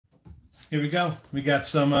here we go. We got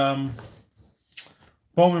some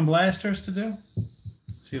Bowman blasters to do.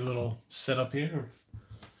 See a little setup here of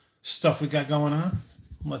stuff we got going on.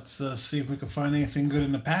 Let's see if we can find anything good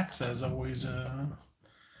in the packs. As always,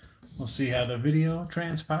 we'll see how the video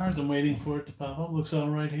transpires. I'm waiting for it to pop up. Looks all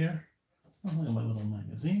right here. Oh, look at my little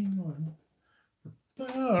magazine.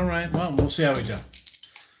 All right, well, we'll see how we go.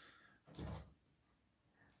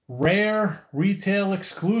 Rare retail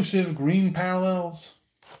exclusive green parallels.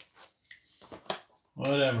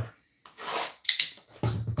 Whatever.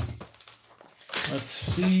 Let's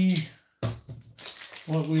see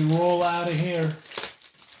what we roll out of here.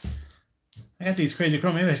 I got these crazy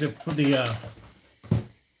chrome. Maybe I should put the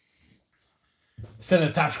instead of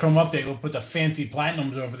the Topps Chrome Update, we'll put the fancy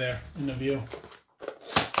platinums over there in the view.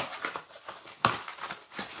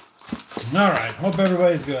 All right, hope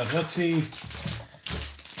everybody's good. Let's see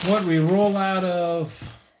what we roll out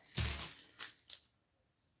of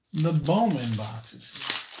the Bowman boxes.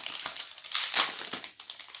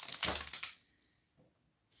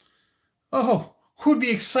 Oh, who'd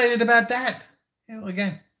be excited about that? You know,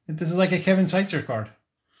 again, this is like a Kevin Seitzer card,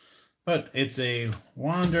 but it's a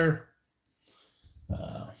Wander,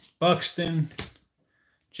 Buxton,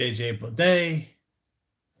 J.J. Bleday,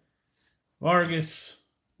 Vargas.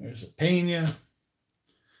 There's a Pena.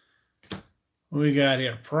 What we got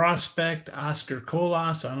here? Prospect, Oscar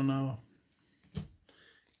Colas. I don't know.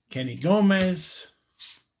 Kenny Gomez.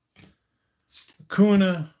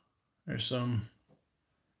 Acuna. There's some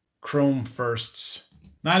Chrome firsts.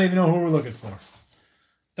 Not even know who we're looking for.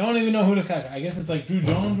 Don't even know who to cut. I guess it's like Drew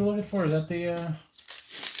Jones we're looking for. Is that the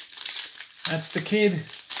that's the kid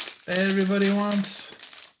that everybody wants?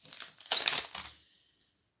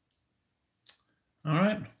 All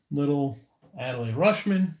right. Little Adley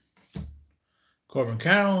Rushman. Corbin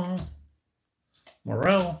Carroll.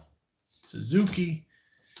 Morel. Suzuki.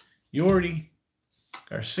 Yordi.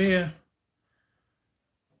 Garcia.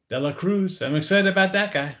 De La Cruz. I'm excited about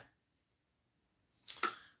that guy.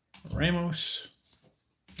 Ramos.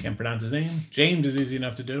 Can't pronounce his name. James is easy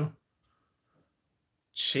enough to do.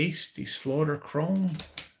 Chase the Slaughter Chrome.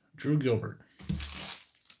 Drew Gilbert.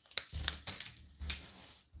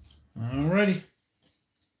 Alrighty.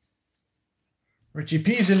 Richie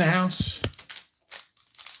P's in the house.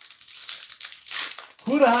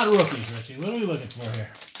 Who the hot rookies, Richie? What are we looking for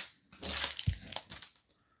here?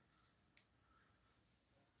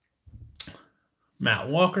 Matt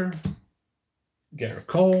Walker. Garrett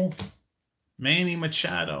Cole. Manny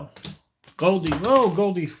Machado. Goldie. Oh,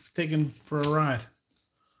 Goldie taken for a ride.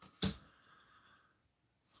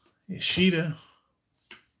 Ishida.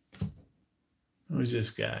 Who's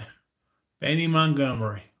this guy? Benny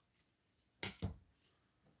Montgomery.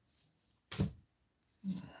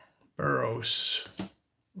 Burroughs.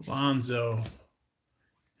 Alonzo.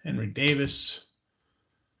 Henry Davis.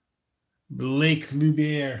 Blake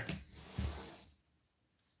Lubier.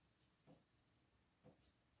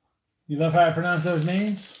 You love how I pronounce those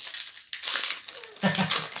names?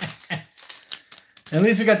 At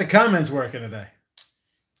least we got the comments working today.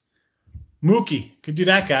 Mookie. Could do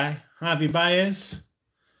that guy. Javi Baez.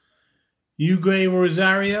 Yuge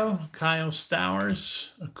Rosario. Kyle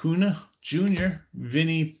Stowers. Acuna Jr.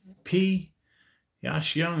 Vinny P.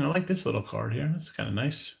 Yash Young. I like this little card here. That's kind of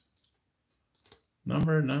nice.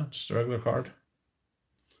 Number? No, just a regular card.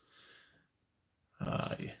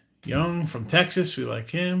 Young from Texas. We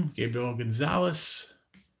like him. Gabriel Gonzalez.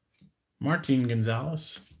 Martin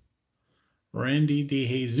Gonzalez. Randy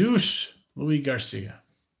DeJesus. Luis Garcia.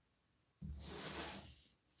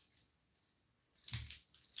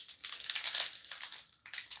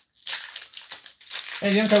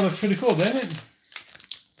 Hey, young card looks pretty cool, doesn't it?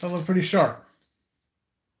 That looks pretty sharp.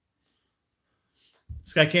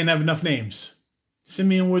 This guy can't have enough names.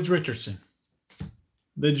 Simeon Woods Richardson.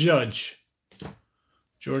 The Judge.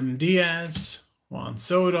 Jordan Diaz. Juan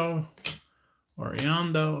Soto.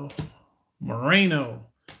 Oriando. Moreno.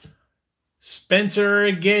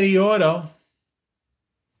 Spencer Guerriero.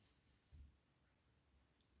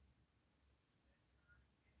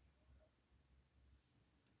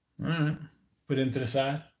 All right. Put him to the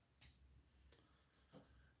side.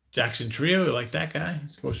 Jackson Trio, we like that guy.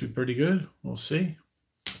 He's supposed to be pretty good. We'll see.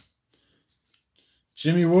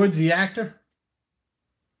 Jimmy Woods, the actor.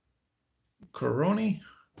 Coroni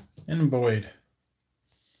and Boyd.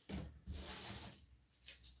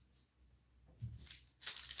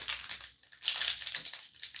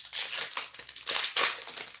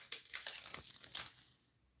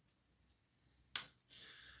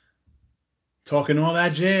 Talking all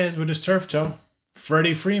that jazz with his turf toe.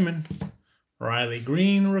 Freddie Freeman. Riley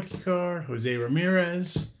Green, rookie card. Jose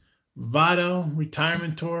Ramirez. Votto,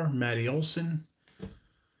 retirement tour. Matty Olson.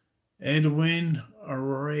 Edwin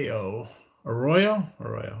Arroyo. Arroyo?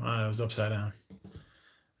 I was upside down.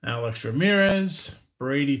 Alex Ramirez.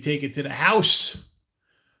 Brady, take it to the house.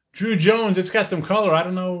 Drew Jones, it's got some color. I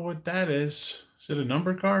don't know what that is. Is it a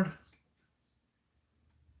number card?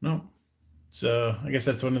 No. So I guess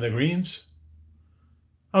that's one of the greens.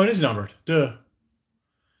 Oh, it is numbered. Duh.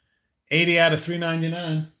 80 out of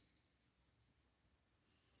 399.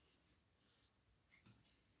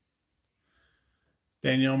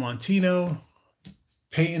 Danielle Montino.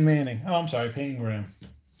 Peyton Manning. Oh, I'm sorry, Peyton Graham.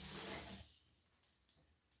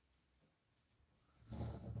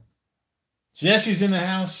 Jesse's in the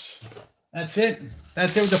house. That's it.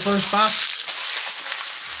 That's it with the first box.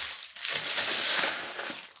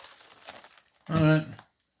 All right.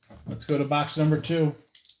 Let's go to box number 2.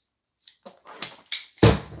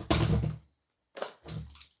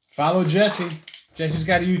 Follow Jesse. Jesse's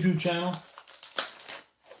got a YouTube channel.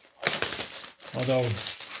 Although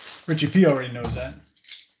Richie P already knows that.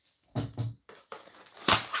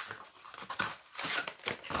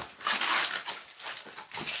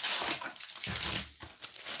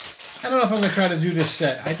 I don't know if I'm going to try to do this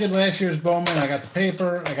set. I did last year's Bowman. I got the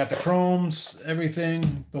paper. I got the chromes,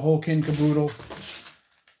 everything, the whole kin caboodle.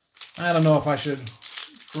 I don't know if I should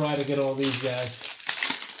try to get all these guys.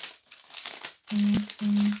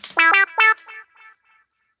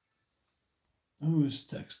 Who's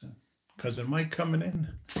texting? Cousin Mike coming in.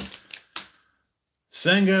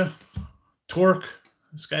 Senga, Torque.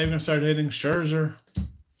 This guy going to start hitting. Scherzer,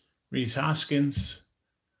 Reese Hoskins,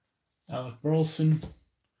 Alec Burleson,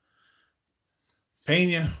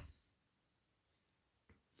 Pena,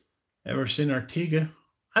 Everson Artiga.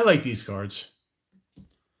 I like these cards.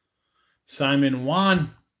 Simon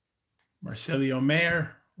Juan, Marcelio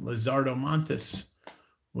Mayer, Lizardo Montes,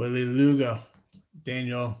 Willie Lugo,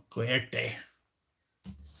 Daniel Glierte.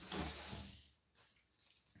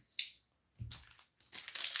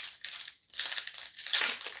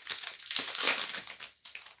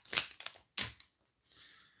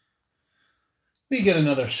 We get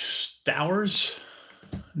another Stowers,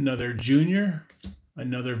 another Junior,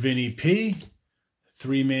 another Vinny P,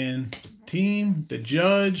 3-man team, the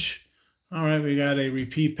Judge. All right, we got a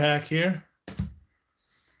repeat pack here.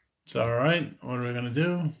 It's all right. What are we going to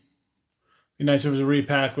do? Be nice if it was a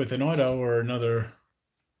repack with an auto or another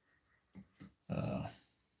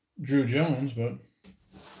Drew Jones, but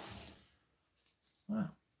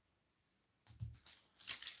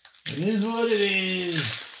it is what it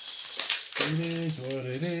is. It is what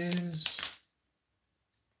it is.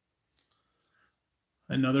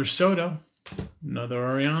 Another Soto, another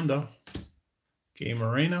Ariando, Gay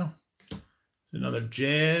Moreno, another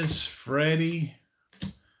Jazz, Freddie,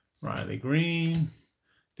 Riley Green,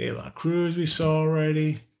 De La Cruz we saw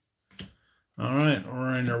already. All right,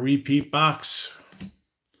 we're in a repeat box.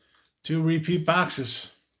 2 repeat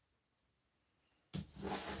boxes.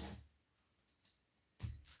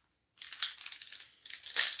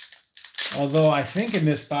 Although I think in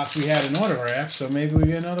this box we had an autograph, so maybe we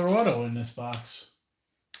get another auto in this box.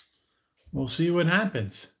 We'll see what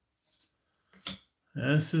happens.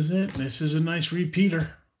 This is it. This is a nice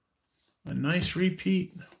repeater. A nice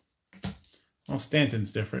repeat. Well,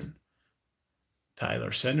 Stanton's different.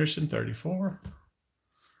 Tyler Sanderson, 34.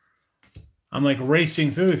 I'm like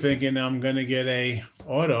racing through thinking I'm going to get a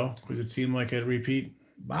auto because it seemed like a repeat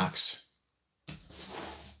box.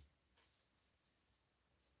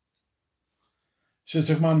 Should have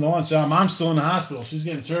took Mom to lunch. So Mom's still in the hospital. She's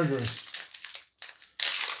getting surgery.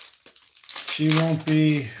 She won't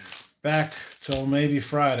be back till maybe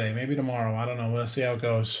Friday, maybe tomorrow. I don't know. We'll see how it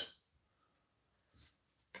goes.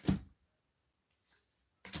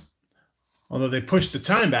 Although they pushed the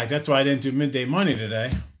time back. That's why I didn't do midday money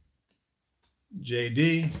today.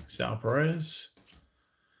 JD, Sal Perez,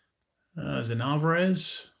 Zan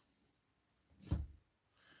Alvarez.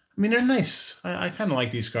 I mean, they're nice. I kind of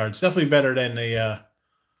like these cards. Definitely better than the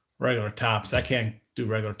regular tops. I can't do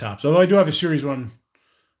regular tops. Although I do have a Series 1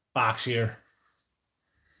 box here.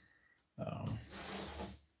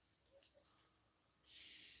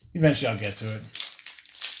 Eventually I'll get to it.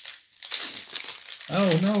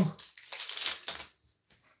 Oh, no.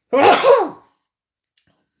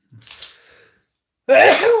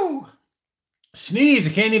 Sneeze. I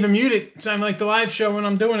can't even mute it. Sound like the live show when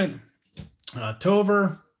I'm doing it.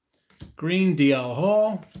 Tover, Green, DL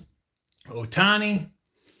Hall, Otani,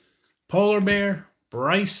 Polar Bear,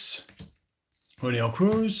 Bryce, Julio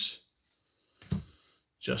Cruz,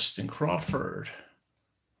 Justin Crawford,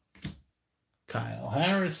 Kyle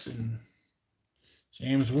Harris, and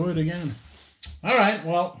James Wood again. All right,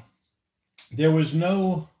 well, there was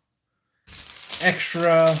no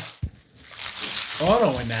extra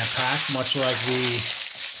auto in that pack, much like the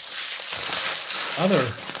other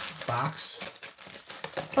box.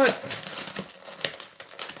 But,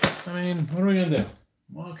 I mean, what are we going to do?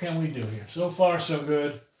 What can we do here? So far, so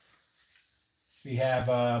good. We have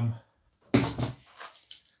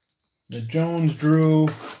the Jones-Drew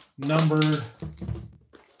numbered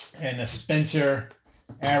and a Spencer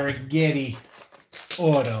Arrighetti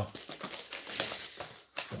auto.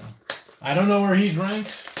 So, I don't know where he's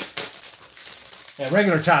ranked. Yeah,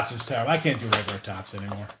 regular tops is terrible. I can't do regular tops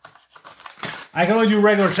anymore. I can only do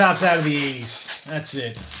regular tops out of the 80s. That's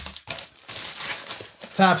it.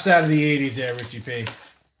 Tops out of the 80s there, Richie P.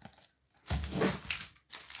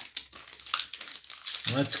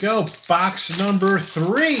 Let's go. Box number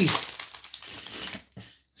 3.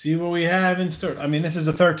 See what we have in store. I mean, this is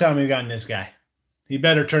the third time we've gotten this guy. He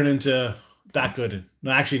better turn into Doc Gooden.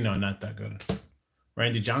 No, actually, no, not Doc Gooden.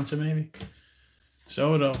 Randy Johnson, maybe?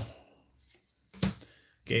 Soto.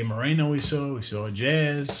 Gabe Moreno we saw. We saw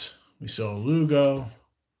Jazz. We saw Lugo.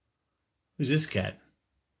 Who's this cat?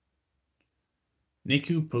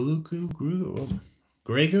 Niku Paluku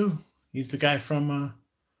Gregu? He's the guy from...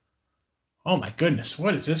 oh, my goodness.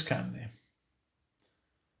 What is this kind of name?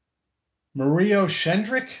 Mario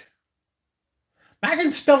Shendrick?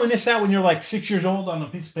 Imagine spelling this out when you're like 6 years old on a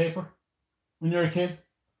piece of paper. When you're a kid.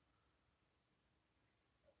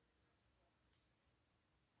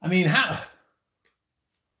 I mean, how?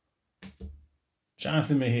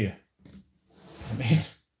 Jonathan Mejia. I mean,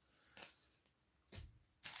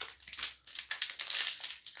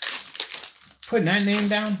 putting that name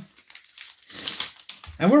down.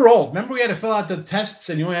 And we're old. Remember we had to fill out the tests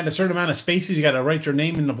and you only had a certain amount of spaces. You got to write your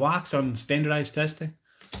name in the blocks on standardized testing.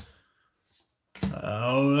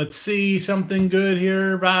 Oh, let's see. Something good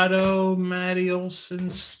here. Votto, Matty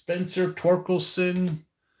Olson, Spencer Torkelson.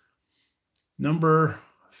 Number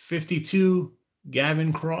 52,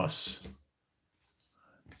 Gavin Cross.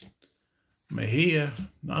 Mejia,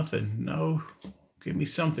 nothing. No. Give me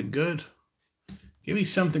something good. Give me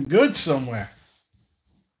something good somewhere.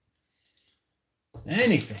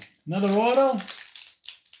 Anything. Another auto? Can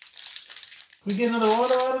we get another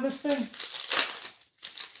auto out of this thing?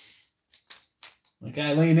 My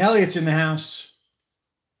guy Lane Elliott's in the house.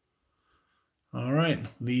 All right.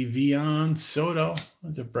 Le'Veon Soto.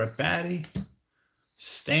 That's a Brett Batty.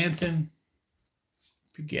 Stanton.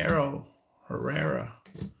 Figueroa. Herrera.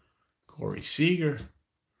 Corey Seager.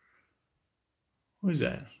 Who is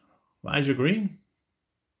that? Elijah Green?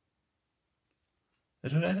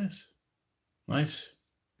 Is that who that is? Nice.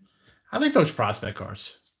 I like those prospect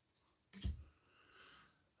cards.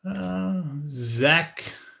 Zach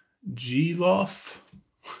Geloff.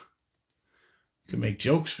 You can make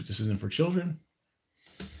jokes, but this isn't for children.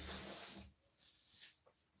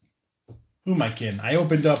 Who am I kidding? I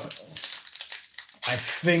opened up, I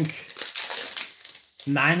think,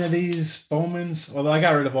 9 of these Bowmans. Although I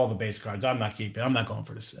got rid of all the base cards. I'm not keeping. I'm not going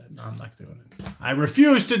for the set. No, I'm not doing it. I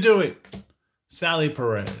refuse to do it. Sally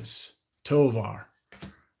Perez. Tovar.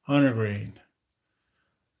 Hunter Green.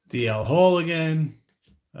 DL Hall again.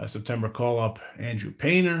 September call-up, Andrew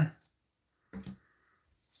Painter.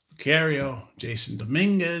 Vicario. Jason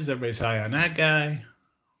Dominguez. Everybody's high on that guy.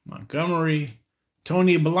 Montgomery.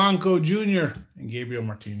 Tony Blanco Jr. and Gabriel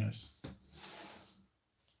Martinez.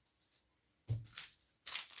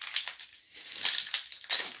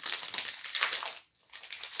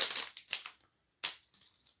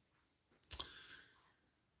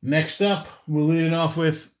 Next up, we'll lead it off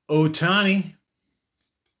with Ohtani,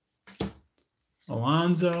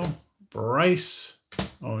 Alonso, Bryce,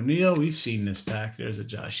 O'Neill. We've seen this pack. There's a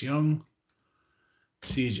Josh Young,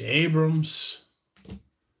 C.J. Abrams,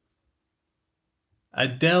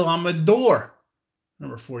 Adele Amador,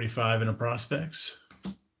 number 45 in the prospects.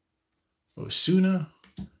 Osuna,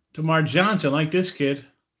 Tamar Johnson, like this kid.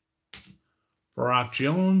 Brock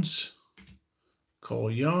Jones, Cole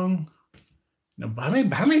Young. How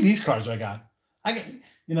many of these cards do I got? I got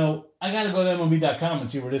to go to MLB.com and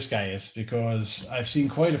see where this guy is because I've seen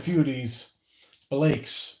quite a few of these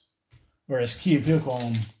Blakes, whereas Kia Peel call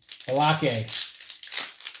him Alake.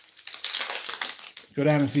 Go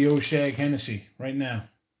down and see O'Shea Hennessy right now.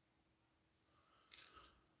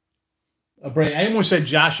 I almost said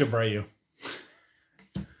Josh Abreu.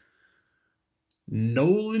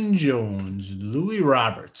 Nolan Jones, Louis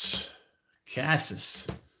Roberts, Cassis,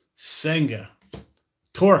 Senga.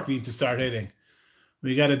 Torque needs to start hitting.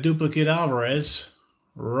 We got a duplicate Alvarez,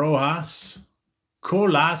 Rojas,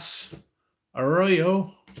 Colas,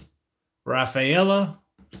 Arroyo, Rafaela,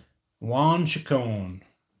 Juan Chacon.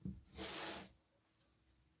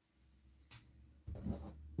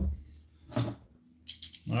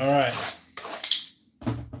 All right.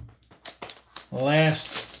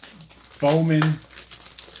 Last Bowman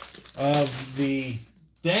of the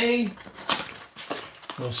day.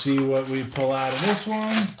 We'll see what we pull out of this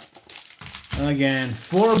one. And again,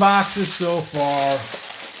 4 boxes so far.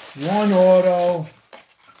 1 auto,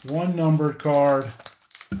 1 numbered card.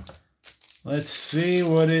 Let's see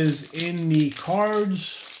what is in the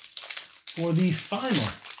cards for the final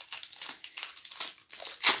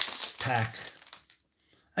pack.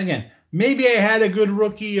 Again, maybe I had a good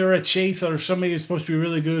rookie or a chase or somebody who's supposed to be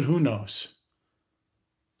really good. Who knows?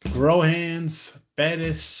 Grohans,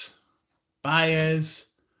 Bettis,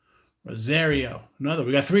 Baez, Rosario. Another.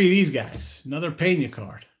 We got 3 of these guys. Another Pena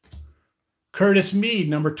card. Curtis Mead,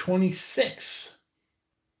 number 26.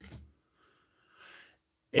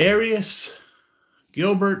 Arias,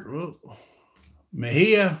 Gilbert,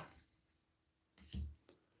 Mejia,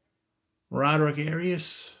 Roderick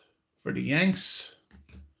Arias for the Yanks,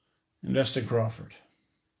 and Dustin Crawford.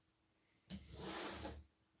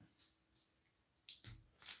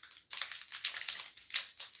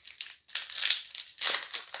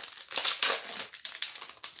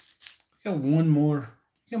 Got one more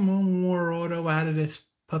auto out of this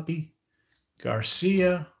puppy.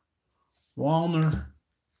 Garcia, Wallner,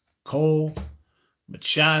 Cole,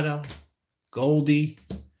 Machado, Goldie,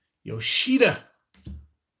 Yoshida.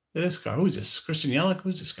 Look at this card. Who's this? Christian Yelich?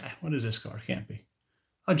 Who's this guy? What is this card? Can't be.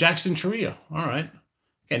 Oh, Jackson Chourio. All right.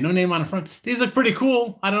 Okay, no name on the front. These look pretty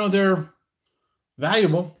cool. I don't know if they're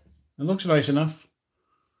valuable. It looks nice enough.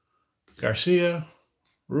 Garcia,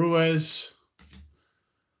 Ruiz.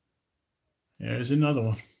 There's another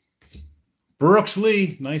one. Brooks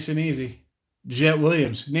Lee. Nice and easy. Jet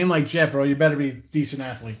Williams. Name like Jet, bro. You better be a decent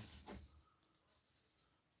athlete.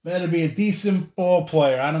 Better be a decent ball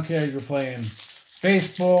player. I don't care if you're playing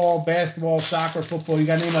baseball, basketball, soccer, football. You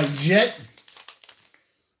got a name like Jet.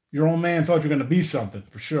 Your old man thought you were going to be something,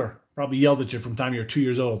 for sure. Probably yelled at you from the time you were 2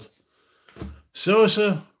 years old.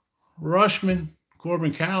 Sosa, Rushman,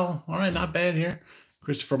 Corbin Carroll. All right, not bad here.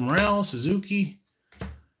 Christopher Morel, Suzuki,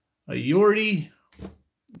 Yordi,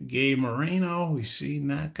 Gabe Moreno. We've seen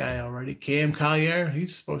that guy already. Cam Collier.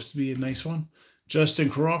 He's supposed to be a nice one. Justin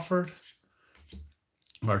Crawford.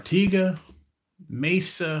 Martiga.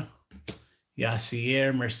 Mesa.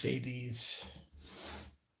 Yasier Mercedes.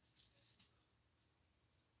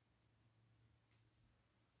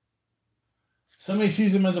 Somebody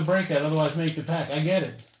sees him as a breakout, otherwise make the pack. I get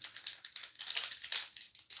it.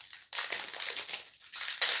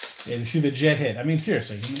 Yeah, you see the Jet hit. I mean,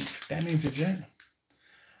 seriously, that means a Jet.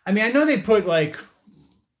 I mean, I know they put like,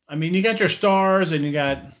 I mean, you got your stars and you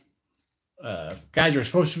got guys who are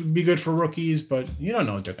supposed to be good for rookies, but you don't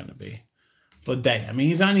know what they're going to be. But I mean,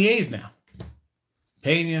 he's on the A's now.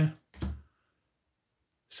 Pena.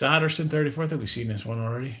 Soderson, 34th. I think we've seen this one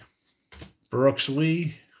already. Brooks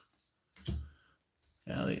Lee.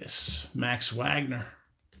 Elias. Max Wagner.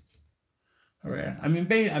 All right. I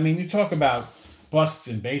mean, you talk about busts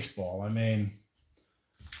in baseball. I mean,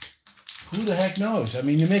 who the heck knows? I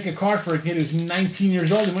mean, you make a card for a kid who's 19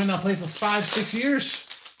 years old. He might not play for 5-6 years.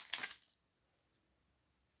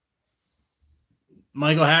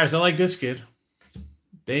 Michael Harris. I like this kid.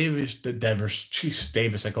 Davis,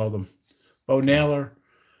 Davis, I called him. Bo Naylor.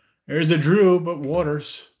 There's a Drew, but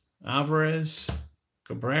Waters. Alvarez.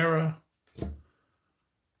 Cabrera.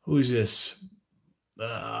 Who's this?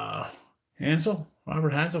 Hansel?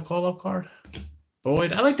 Robert Hansel call-up card.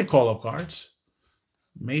 Boyd. I like the call-up cards.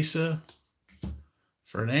 Mesa.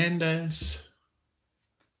 Fernandez.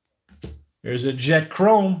 There's a Jet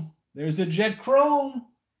Chrome. There's a Jet Chrome.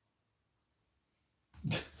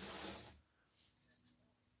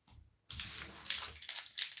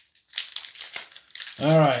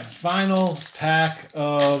 All right, final pack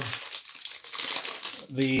of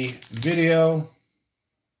the video.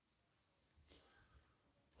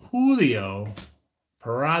 Julio,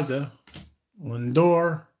 Peraza,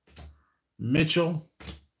 Lindor, Mitchell,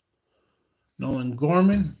 Nolan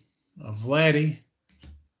Gorman, Vladdy.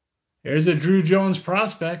 There's a Drew Jones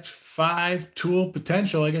prospect, 5-tool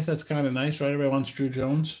potential. I guess that's kind of nice, right? Everybody wants Drew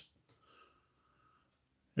Jones.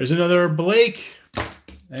 There's another Blake.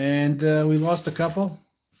 And we lost a couple.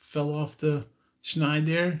 Fell off the schneid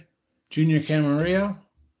there. Junior Camarillo.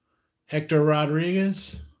 Hector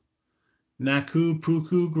Rodriguez. Naku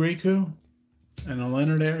Puku Greku. And a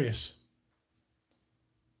Leonard Arias.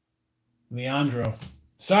 Leandro.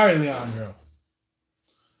 Sorry, Leandro.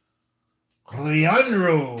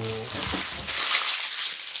 Leandro.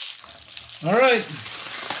 All right.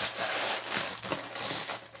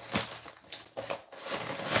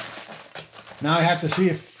 Now I have to see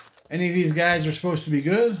if any of these guys are supposed to be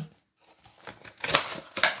good.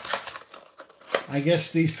 I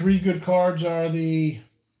guess the 3 good cards are the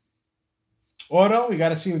auto. We got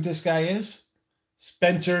to see what this guy is.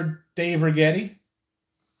 Spencer Dave Rigetti.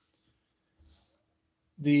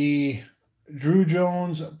 The Drew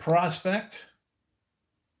Jones prospect.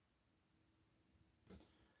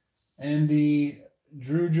 And the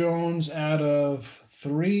Drew Jones out of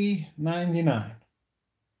 399.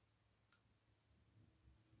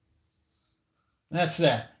 That's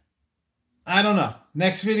that. I don't know.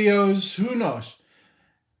 Next videos, who knows?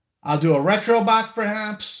 I'll do a retro box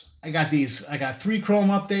perhaps. I got 3 chrome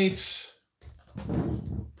updates.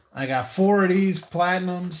 I got 4 of these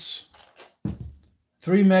platinums.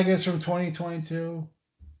 3 megas from 2022.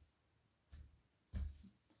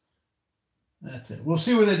 That's it. We'll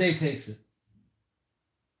see where the day takes it.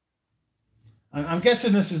 I'm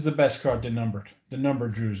guessing this is the best card, the numbered. The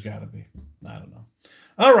numbered Drew's got to be. I don't know.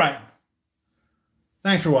 All right.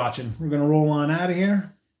 Thanks for watching. We're going to roll on out of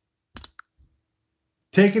here.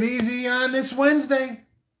 Take it easy on this Wednesday.